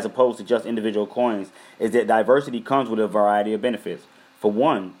funds as opposed to just individual coins is that diversity comes with a variety of benefits. For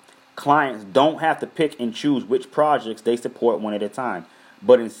one, clients don't have to pick and choose which projects they support one at a time,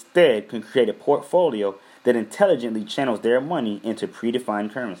 but instead can create a portfolio that intelligently channels their money into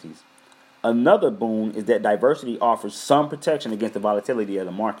predefined currencies. Another boon is that diversity offers some protection against the volatility of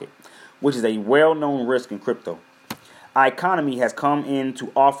the market, which is a well-known risk in crypto. iEconomy has come in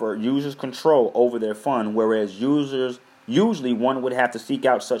to offer users control over their fund, whereas usually one would have to seek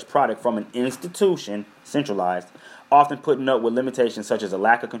out such product from an institution, centralized, often putting up with limitations such as a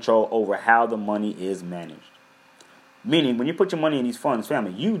lack of control over how the money is managed. Meaning, when you put your money in these funds,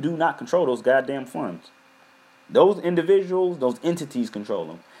 family, you do not control those goddamn funds. Those individuals, those entities control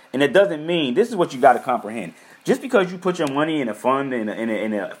them. And it doesn't mean, this is what you got to comprehend. Just because you put your money in a fund, in a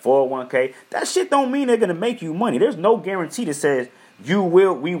 401k, that shit don't mean they're going to make you money. There's no guarantee that says we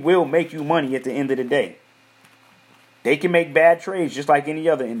will make you money at the end of the day. They can make bad trades just like any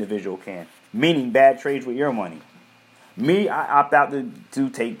other individual can. Meaning bad trades with your money. Me, I opt out to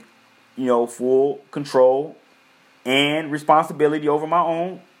take, full control and responsibility over my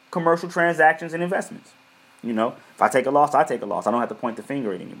own commercial transactions and investments. If I take a loss, I take a loss. I don't have to point the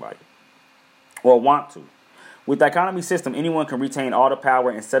finger at anybody or want to. With the iEconomy system, anyone can retain all the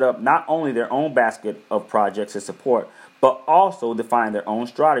power and set up not only their own basket of projects to support, but also define their own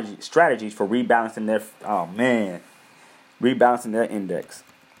strategies for rebalancing their index.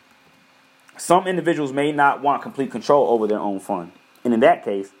 Some individuals may not want complete control over their own fund, and in that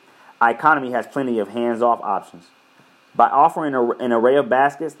case, iEconomy has plenty of hands-off options. By offering an array of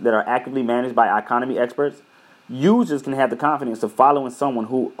baskets that are actively managed by iEconomy experts, users can have the confidence of following someone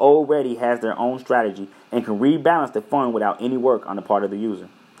who already has their own strategy and can rebalance the fund without any work on the part of the user.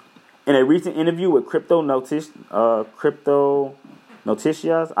 In a recent interview with Crypto Noticias,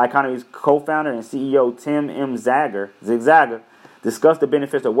 iEconomy's co-founder and CEO Tim M. Zigzagger discussed the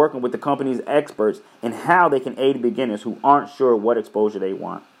benefits of working with the company's experts and how they can aid beginners who aren't sure what exposure they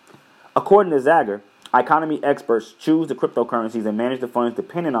want. According to Zagger, iEconomy experts choose the cryptocurrencies and manage the funds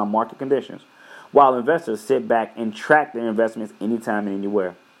depending on market conditions, while investors sit back and track their investments anytime and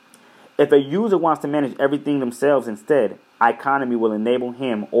anywhere. If a user wants to manage everything themselves instead, iEconomy will enable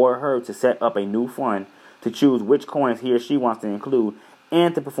him or her to set up a new fund, to choose which coins he or she wants to include,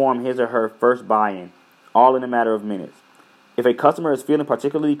 and to perform his or her first buy-in, all in a matter of minutes. If a customer is feeling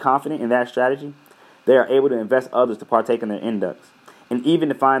particularly confident in that strategy, they are able to invest others to partake in their index, and even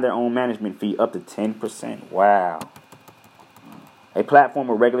define their own management fee up to 10%. Wow. A platform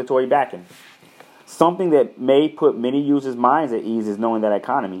with regulatory backing. Something that may put many users' minds at ease is knowing that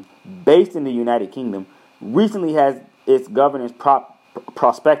iEconomy, based in the United Kingdom, recently has its governance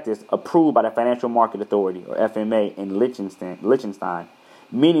prospectus approved by the Financial Market Authority, or FMA, in Liechtenstein,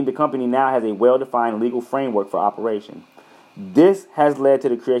 meaning the company now has a well-defined legal framework for operation. This has led to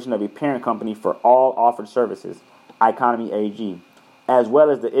the creation of a parent company for all offered services, iEconomy AG, as well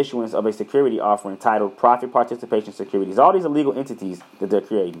as the issuance of a security offering titled Profit Participation Securities. All these are legal entities that they're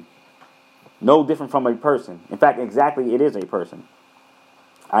creating. No different from a person. In fact, exactly, it is a person.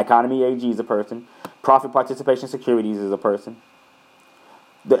 iEconomy AG is a person. Profit Participation Securities is a person.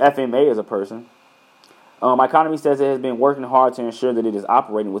 The FMA is a person. iEconomy says it has been working hard to ensure that it is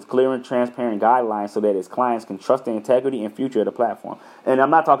operating with clear and transparent guidelines so that its clients can trust the integrity and future of the platform. And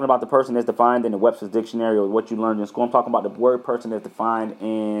I'm not talking about the person that's defined in the Webster's Dictionary or what you learned in school. I'm talking about the word person that's defined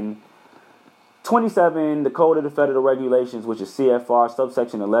in 27, the Code of the Federal Regulations, which is CFR,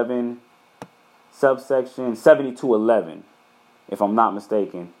 subsection 7211, if I'm not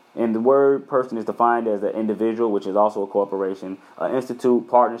mistaken. And the word person is defined as an individual, which is also a corporation, an institute,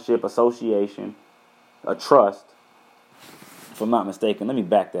 partnership, association, a trust, if I'm not mistaken. Let me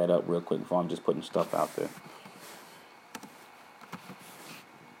back that up real quick before I'm just putting stuff out there.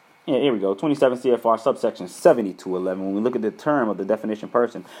 Yeah, here we go. 27 CFR subsection 7211. When we look at the term of the definition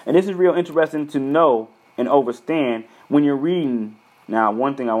person. And this is real interesting to know and understand when you're reading. Now,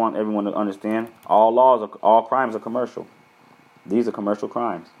 one thing I want everyone to understand, all crimes are commercial. These are commercial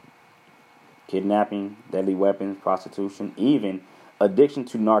crimes. Kidnapping, deadly weapons, prostitution, even addiction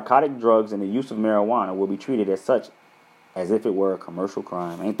to narcotic drugs and the use of marijuana will be treated as such as if it were a commercial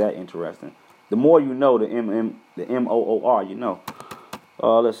crime. Ain't that interesting? The more you know, the MOOR, you know.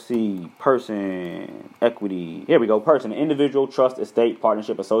 Let's see. Person, equity. Here we go. Person, individual, trust, estate,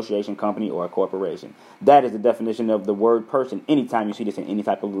 partnership, association, company, or a corporation. That is the definition of the word person anytime you see this in any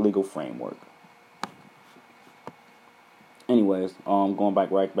type of legal framework. Anyways, going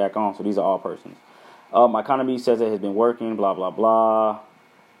right back on. So these are all persons. iEconomy says it has been working, blah, blah, blah.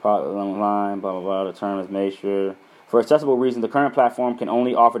 Product line, blah, blah, blah. The term is made sure. For accessible reasons, the current platform can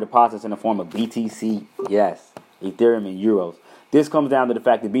only offer deposits in the form of BTC, yes, Ethereum, and Euros. This comes down to the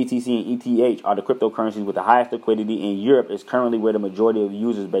fact that BTC and ETH are the cryptocurrencies with the highest liquidity, and Europe is currently where the majority of the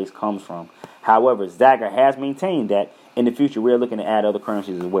user base comes from. However, Zagger has maintained that in the future we are looking to add other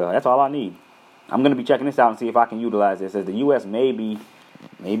currencies as well. That's all I need. I'm going to be checking this out and see if I can utilize this, as the U.S. may be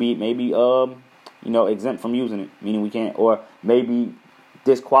exempt from using it, meaning we can't, or maybe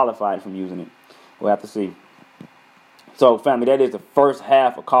disqualified from using it. We'll have to see. So, family, that is the first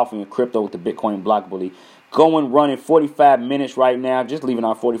half of Coffee and Crypto with the Bitcoin Block Bully. Running 45 minutes right now, just leaving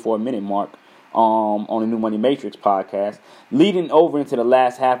our 44-minute mark on the New Money Matrix podcast. Leading over into the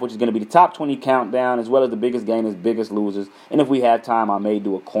last half, which is going to be the top 20 countdown, as well as the biggest gainers, biggest losers. And if we have time, I may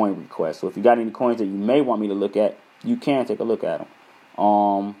do a coin request. So if you got any coins that you may want me to look at, you can take a look at them.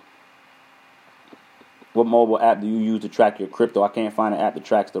 What mobile app do you use to track your crypto? I can't find an app that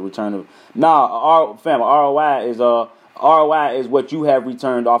tracks the return of... ROI is what you have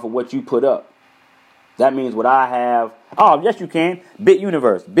returned off of what you put up. That means what I have... Oh, yes, you can.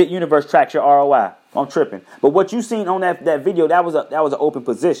 BitUniverse. BitUniverse tracks your ROI. I'm tripping. But what you seen on that video, that was an open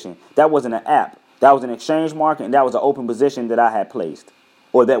position. That wasn't an app. That was an exchange market, and that was an open position that I had placed,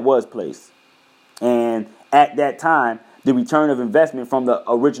 or that was placed. And at that time, the return of investment from the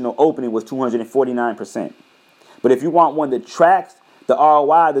original opening was 249%. But if you want one that tracks the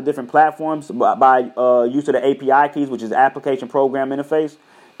ROI of the different platforms by use of the API keys, which is the application program interface,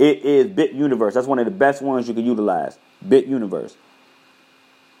 it is BitUniverse. That's one of the best ones you can utilize. BitUniverse.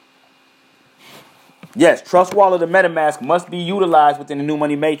 Yes, Trust Wallet and MetaMask must be utilized within the New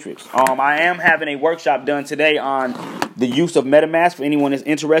Money Matrix. I am having a workshop done today on the use of MetaMask for anyone that's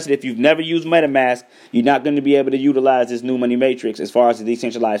interested. If you've never used MetaMask, you're not going to be able to utilize this New Money Matrix as far as the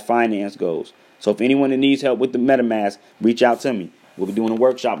decentralized finance goes. So if anyone that needs help with the MetaMask, reach out to me. We'll be doing a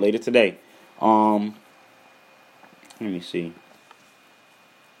workshop later today. Let me see.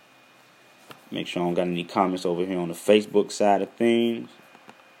 Make sure I don't got any comments over here on the Facebook side of things.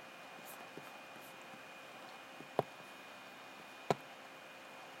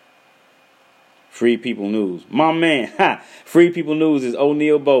 Free People News. My man, Free People News is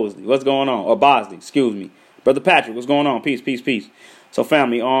O'Neal Bosley. What's going on? Or Bosley, excuse me. Brother Patrick, what's going on? Peace, peace, peace. So,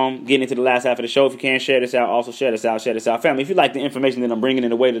 family, getting into the last half of the show. If you can, share this out. Also, share this out. Family, if you like the information that I'm bringing in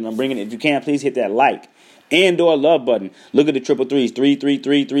the way that I'm bringing it, if you can, please hit that like and/or love button. Look at the triple threes.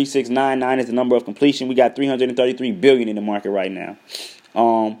 3333699 is the number of completion. We got $333 billion in the market right now.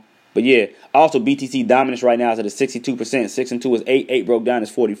 But yeah, also BTC dominance right now is at a 62%. 6 and 2 is 8. 8 broke down is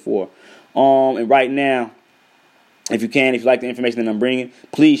 44. And right now, if you like the information that I'm bringing,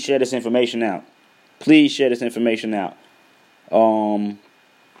 please share this information out.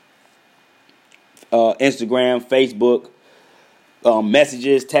 Instagram, Facebook,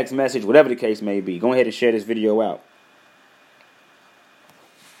 messages, text message, whatever the case may be. Go ahead and share this video out.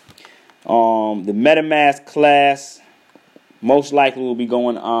 The MetaMask class most likely will be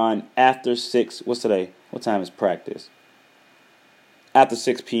going on after 6. What's today? What time is practice? After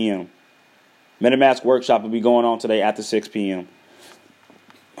 6 p.m. MetaMask workshop will be going on today after 6 p.m.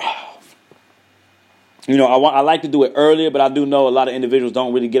 I like to do it earlier, but I do know a lot of individuals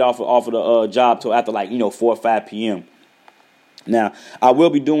don't really get off of the job till after 4 or 5 p.m. Now, I will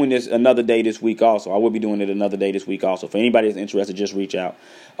be doing this another day this week also. For anybody that's interested, just reach out.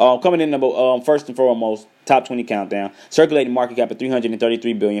 Coming in first and foremost, top 20 countdown. Circulating market cap of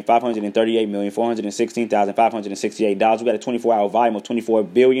 $333,538,416,568. We got a 24-hour volume of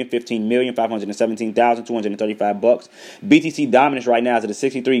 $24,015,517,235. BTC dominance right now is at a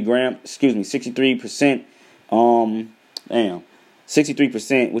 63%.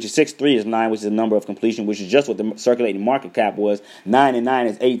 63%, which is 63 is 9, which is the number of completion, which is just what the circulating market cap was. 9 and 9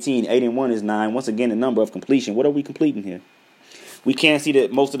 is 18. 8 and 1 is 9. Once again, the number of completion. What are we completing here? We can see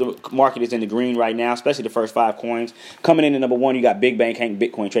that most of the market is in the green right now, especially the first 5 coins. Coming in at number 1, you got Big Bang Hank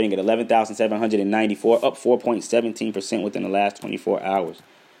Bitcoin trading at 11,794, up 4.17% within the last 24 hours.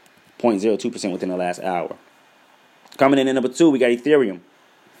 0.02% within the last hour. Coming in at number 2, we got Ethereum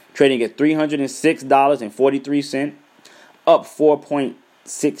trading at $306.43. Up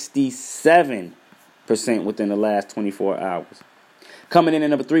 4.67% within the last 24 hours. Coming in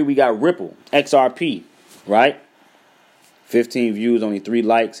at number 3, we got Ripple, XRP, right? 15 views, only 3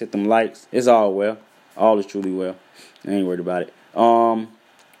 likes. Hit them likes. It's all well. All is truly well. I ain't worried about it.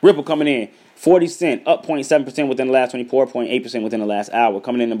 Ripple coming in, 40 cents, up 0.7% within the last 24.8% within the last hour.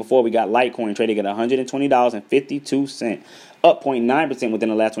 Coming in number 4, we got Litecoin trading at $120.52. up 0.9% within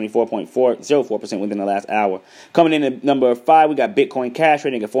the last 24.04% within the last hour. Coming in at number 5, we got Bitcoin Cash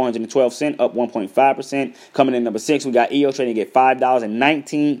trading at 412 cents, up 1.5%. Coming in at number 6, we got EOS trading at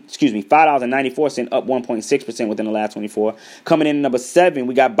 $5.94, up 1.6% within the last 24. Coming in at number 7,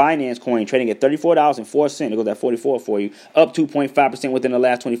 we got Binance Coin trading at $34.04. There goes that 44 for you, up 2.5% within the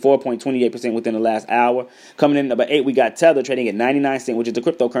last 24, 0.28% within the last hour. Coming in at number 8, we got Tether trading at 99 cents, which is the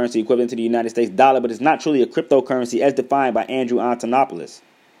cryptocurrency equivalent to the United States dollar, but it's not truly a cryptocurrency as defined by Andrew Antonopoulos.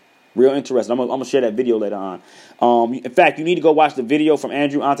 Real interesting. I'm gonna share that video later on. In fact, you need to go watch the video from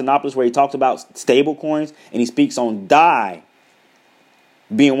Andrew Antonopoulos where he talks about stable coins, and he speaks on DAI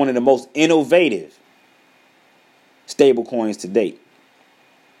being one of the most innovative stable coins to date.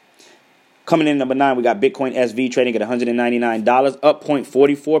 Coming in at number 9, we got Bitcoin SV trading at $199, up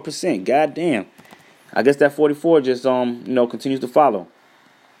 0.44%. God damn. I guess that 44 just continues to follow.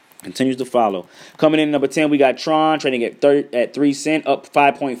 Coming in at number 10, we got Tron trading at 3 cents, up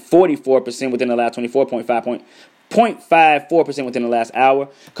 5.44% within the last 24, 0.54% within the last hour.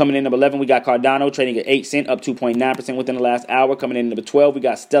 Coming in at number 11, we got Cardano trading at 8 cents, up 2.9% within the last hour. Coming in at number 12, we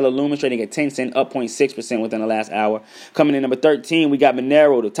got Stellar Lumens trading at 10 cents, up 0.6% within the last hour. Coming in at number 13, we got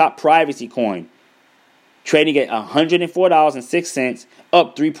Monero, the top privacy coin, trading at $104.06,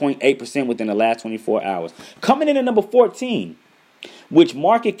 up 3.8% within the last 24 hours. Coming in at number 14, which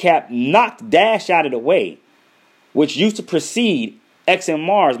market cap knocked Dash out of the way, which used to precede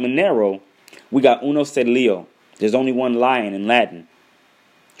XMR's Monero, we got Uno Cedillo. There's only one lion in Latin.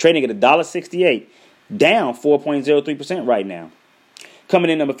 Trading at $1.68, down 4.03% right now. Coming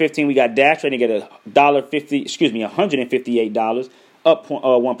in number 15, we got Dash trading at $158, up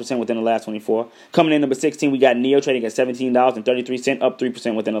 1% within the last 24. Coming in number 16, we got Neo trading at $17.33, up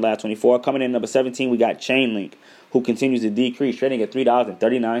 3% within the last 24. Coming in number 17, we got Chainlink, who continues to decrease, trading at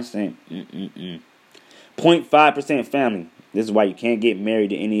 $3.39. 0.5% family. This is why you can't get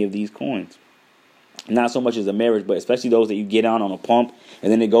married to any of these coins. Not so much as a marriage, but especially those that you get on a pump,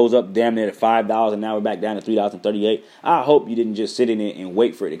 and then it goes up damn near to $5, and now we're back down to $3.38. I hope you didn't just sit in it and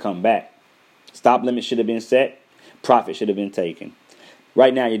wait for it to come back. Stop limit should have been set. Profit should have been taken.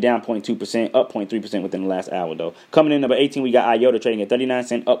 Right now, you're down 0.2%, up 0.3% within the last hour, though. Coming in number 18, we got IOTA trading at 39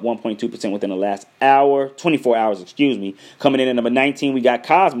 cents, up 1.2% within the last 24 hours, Coming in at number 19, we got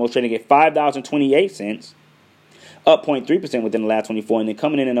Cosmos trading at $5.28, up 0.3% within the last 24. And then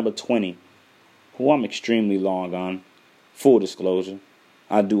coming in at number 20, who I'm extremely long on, full disclosure,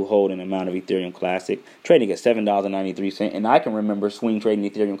 I do hold an amount of Ethereum Classic, trading at $7.93, and I can remember swing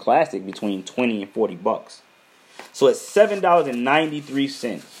trading Ethereum Classic between $20 and $40. So it's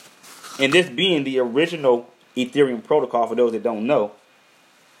 $7.93. And this being the original Ethereum protocol, for those that don't know,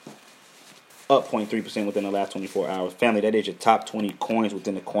 up 0.3% within the last 24 hours. Family, that is your top 20 coins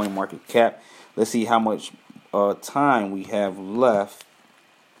within the coin market cap. Let's see how much time we have left.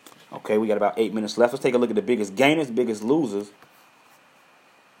 Okay, we got about 8 minutes left. Let's take a look at the biggest gainers, biggest losers.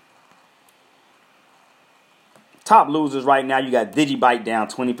 Top losers right now, you got Digibyte down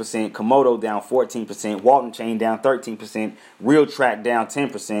 20%, Komodo down 14%, Walton Chain down 13%, RealTrack down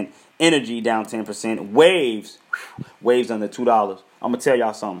 10%, Energy down 10%, Waves under $2. I'm going to tell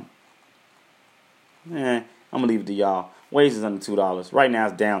y'all something. I'm going to leave it to y'all. Waves is under $2. Right now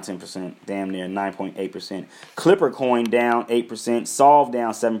it's down 10%, damn near 9.8%. Clipper Coin down 8%, Solve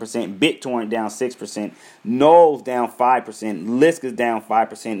down 7%, BitTorrent down 6%, Knowles down 5%, Lisk is down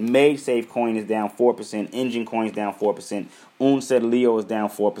 5%, MageSafe Coin is down 4%, Engine Coin is down 4%, Unsettleo is down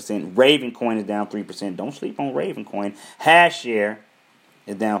 4%, Raven Coin is down 3%. Don't sleep on Raven Coin. Hashshare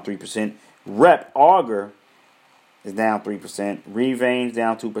is down 3%. Rep Augur is down 3%. Revain's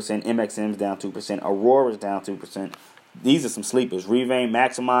down 2%. MXM's down 2%. Aurora's down 2%. These are some sleepers. Revain,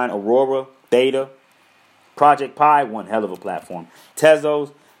 Maximind, Aurora, Theta, Project Pi, one hell of a platform.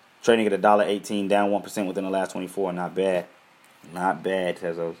 Tezos, trading at $1.18, down 1% within the last 24. Not bad. Not bad,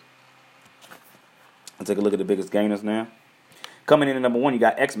 Tezos. Let's take a look at the biggest gainers now. Coming in at number 1, you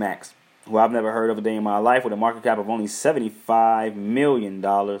got XMAX, who I've never heard of a day in my life, with a market cap of only $75 million.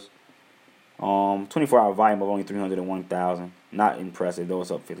 24-hour volume of only 301,000. Not impressive, though it's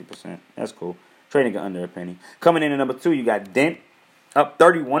up 50%. That's cool. Trading at under a penny. Coming in at number 2, you got Dent, up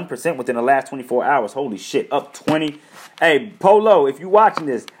 31% within the last 24 hours. Holy shit, up 20. Hey, Polo, if you watching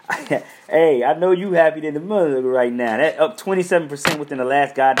this, hey, I know you happy in the middle right now. That up 27% within the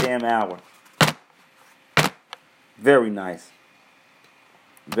last goddamn hour. Very nice.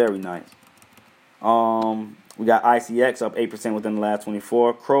 Very nice. We got ICX up 8% within the last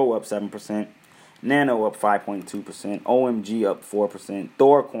 24. Crow up 7%. Nano up 5.2%. OMG up 4%.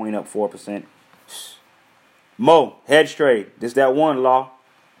 Thorcoin up 4%. Mo, hedge trade. This that one law.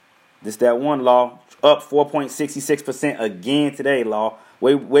 up 4.66% again today, Law.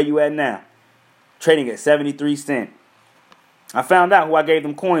 Where you at now? Trading at 73 cents. I found out who I gave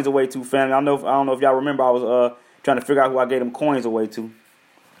them coins away to, family. I don't know if y'all remember. I was trying to figure out who I gave them coins away to.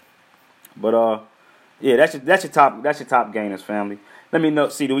 But yeah, that's your top gainers, family. Let me know.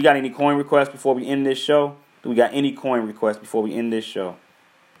 See, do we got any coin requests before we end this show? Do we got any coin requests before we end this show?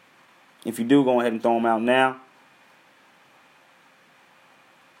 If you do, go ahead and throw them out now.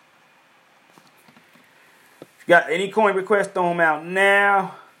 If you got any coin requests, throw them out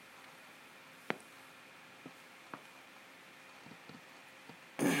now.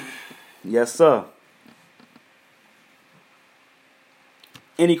 Yes, sir.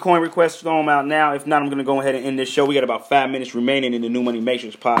 Any coin requests, throw them out now. If not, I'm going to go ahead and end this show. We got about 5 minutes remaining in the New Money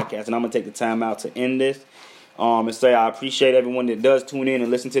Matrix podcast, and I'm going to take the time out to end this. And say I appreciate everyone that does tune in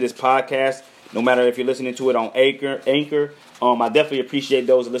and listen to this podcast, no matter if you're listening to it on Anchor. I definitely appreciate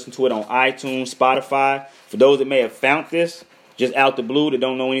those that listen to it on iTunes, Spotify. For those that may have found this just out the blue, that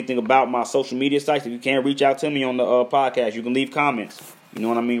don't know anything about my social media sites, if you can't reach out to me on the podcast, you can leave comments. You know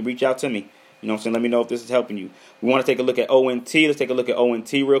what I mean? Reach out to me. You know what I'm saying? Let me know if this is helping you. We want to take a look at ONT. Let's take a look at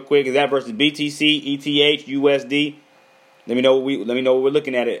ONT real quick. Is that versus BTC, ETH, USD? Let me know what we're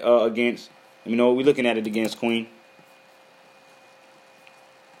looking at it against. Let me know what we're looking at it against, Queen.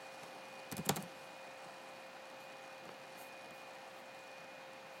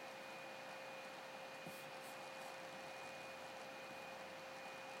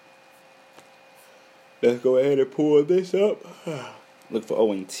 Let's go ahead and pull this up. Look for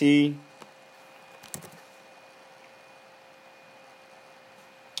ONT.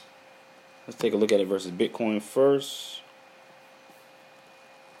 Let's take a look at it versus Bitcoin first.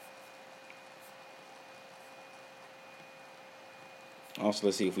 Also,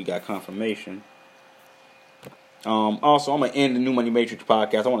 let's see if we got confirmation. Also, I'm going to end the New Money Matrix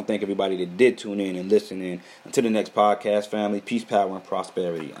podcast. I want to thank everybody that did tune in and listen in. Until the next podcast, family, peace, power, and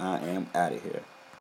prosperity. I am out of here.